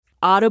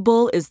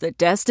Audible is the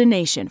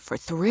destination for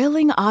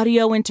thrilling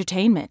audio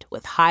entertainment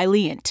with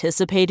highly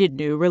anticipated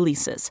new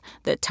releases.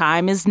 The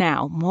time is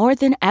now more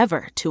than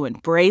ever to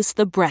embrace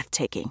the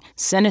breathtaking,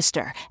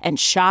 sinister, and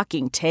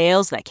shocking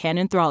tales that can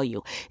enthrall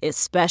you,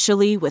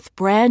 especially with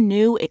brand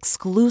new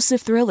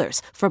exclusive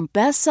thrillers from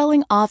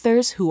best-selling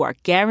authors who are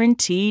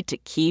guaranteed to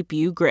keep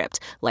you gripped,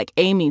 like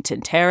Amy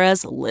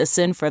Tintera's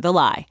Listen for the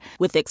Lie.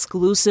 With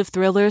exclusive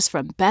thrillers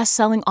from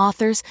best-selling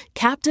authors,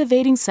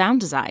 captivating sound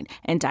design,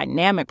 and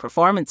dynamic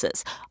performances,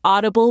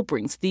 Audible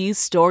brings these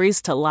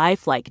stories to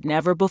life like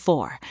never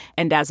before.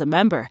 And as a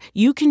member,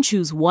 you can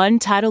choose one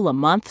title a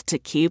month to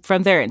keep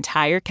from their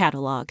entire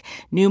catalog.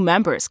 New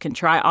members can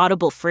try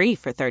Audible free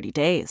for 30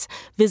 days.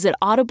 Visit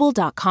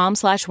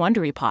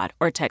audible.com/WonderyPod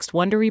or text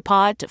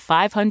WonderyPod to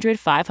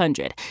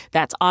 500-500.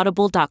 That's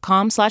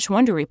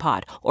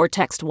audible.com/WonderyPod or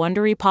text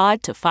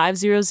WonderyPod to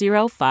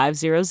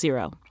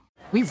 500-500.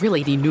 We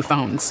really need new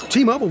phones.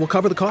 T-Mobile will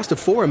cover the cost of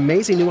 4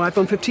 amazing new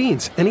iPhone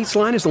 15s, and each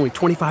line is only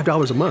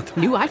 $25 a month.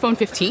 New iPhone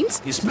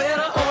 15s? It's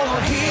better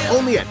over here.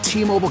 Only at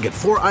T-Mobile, get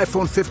 4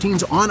 iPhone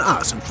 15s on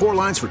us and 4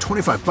 lines for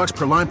 $25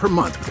 per line per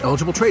month with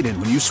eligible trade-in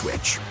when you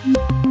switch.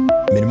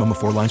 Minimum of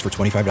 4 lines for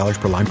 $25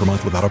 per line per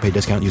month with autopay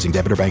discount using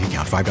debit or bank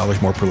account.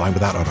 $5 more per line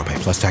without autopay,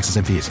 plus taxes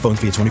and fees. Phone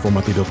fee at 24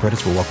 monthly bill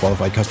credits for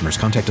well-qualified customers.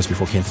 Contact us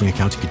before canceling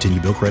account to continue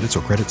bill credits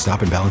or credit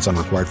stop and balance on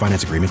required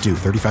finance agreement due.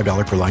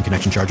 $35 per line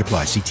connection charge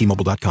applies. See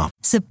T-Mobile.com.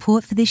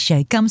 Support for this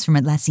show comes from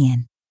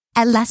Atlassian.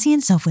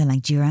 Atlassian software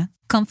like Jira,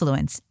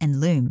 Confluence, and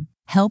Loom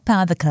help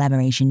power the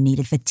collaboration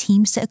needed for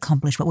teams to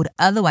accomplish what would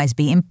otherwise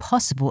be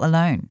impossible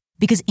alone.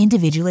 Because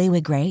individually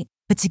we're great,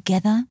 but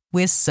together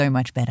we're so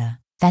much better.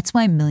 That's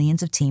why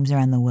millions of teams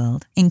around the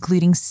world,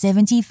 including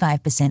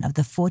 75% of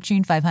the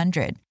Fortune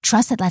 500,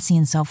 trust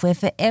Atlassian software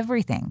for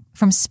everything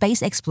from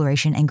space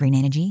exploration and green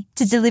energy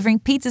to delivering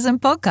pizzas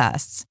and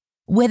podcasts.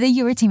 Whether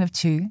you're a team of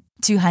 2,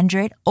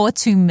 200, or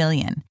 2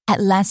 million,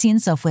 Atlassian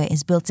software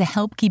is built to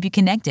help keep you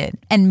connected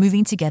and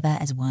moving together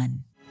as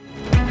one.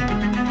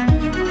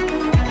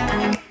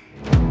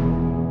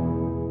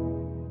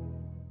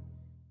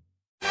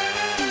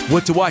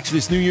 What to watch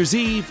this New Year's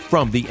Eve?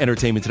 From the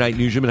Entertainment Tonight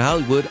newsroom in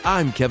Hollywood,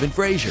 I'm Kevin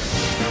Frazier.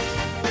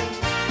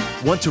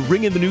 Want to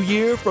ring in the new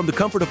year from the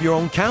comfort of your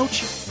own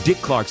couch? Dick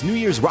Clark's New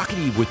Year's Rocket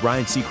Eve with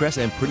Ryan Seacrest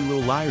and Pretty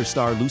Little Liars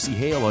star Lucy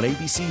Hale on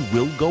ABC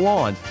will go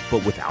on,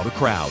 but without a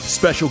crowd.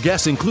 Special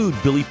guests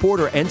include Billy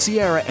Porter and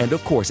Ciara, and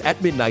of course,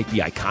 at midnight, the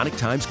iconic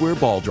Times Square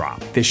ball drop.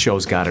 This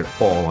show's got it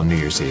all on New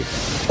Year's Eve.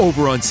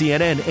 Over on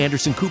CNN,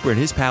 Anderson Cooper and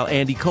his pal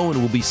Andy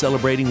Cohen will be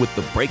celebrating with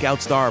the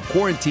breakout star of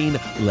Quarantine,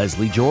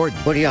 Leslie Jordan.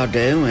 What are y'all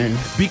doing?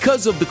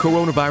 Because of the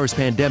coronavirus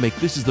pandemic,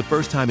 this is the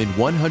first time in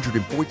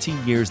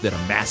 114 years that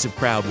a massive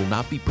crowd will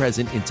not be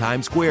present in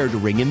Times Square to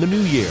ring in the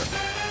new year.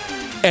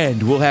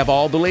 And we'll have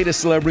all the latest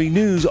celebrity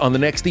news on the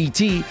next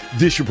ET.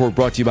 This report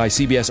brought to you by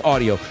CBS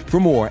Audio. For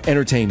more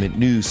entertainment,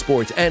 news,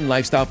 sports, and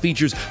lifestyle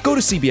features, go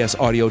to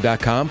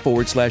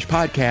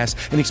cbsaudio.com/podcast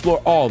and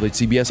explore all that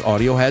CBS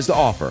Audio has to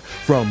offer.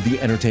 From the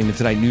Entertainment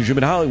Tonight newsroom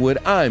in Hollywood,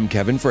 I'm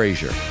Kevin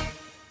Frazier.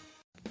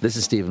 This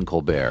is Stephen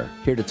Colbert,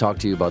 here to talk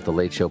to you about The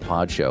Late Show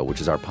Pod Show,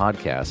 which is our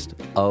podcast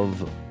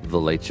of The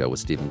Late Show with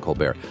Stephen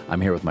Colbert.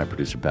 I'm here with my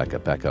producer, Becca.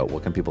 Becca,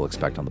 what can people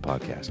expect on the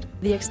podcast?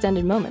 The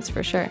extended moments,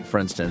 for sure. For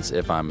instance,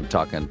 if I'm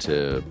talking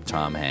to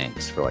Tom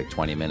Hanks for like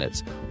 20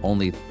 minutes,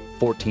 only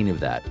 14 of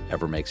that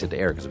ever makes it to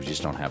air because we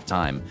just don't have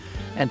time.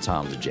 And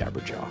Tom's a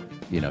jabberjaw.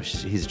 You know,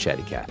 he's a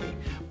chatty Cathy.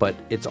 But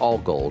it's all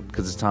gold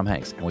because it's Tom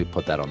Hanks, and we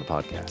put that on the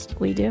podcast.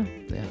 We do.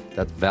 Yeah,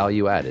 that's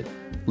value added.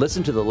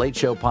 Listen to The Late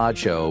Show Pod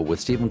Show with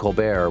Stephen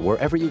Colbert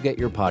wherever you get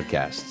your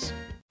podcasts.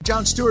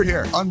 Jon Stewart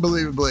here.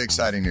 Unbelievably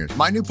exciting news.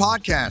 My new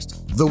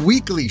podcast, The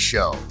Weekly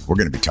Show. We're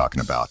going to be talking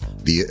about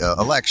the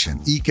election,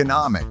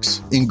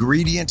 economics,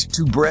 ingredient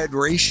to bread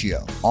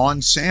ratio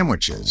on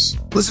sandwiches.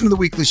 Listen to The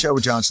Weekly Show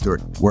with Jon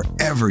Stewart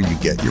wherever you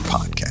get your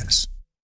podcasts.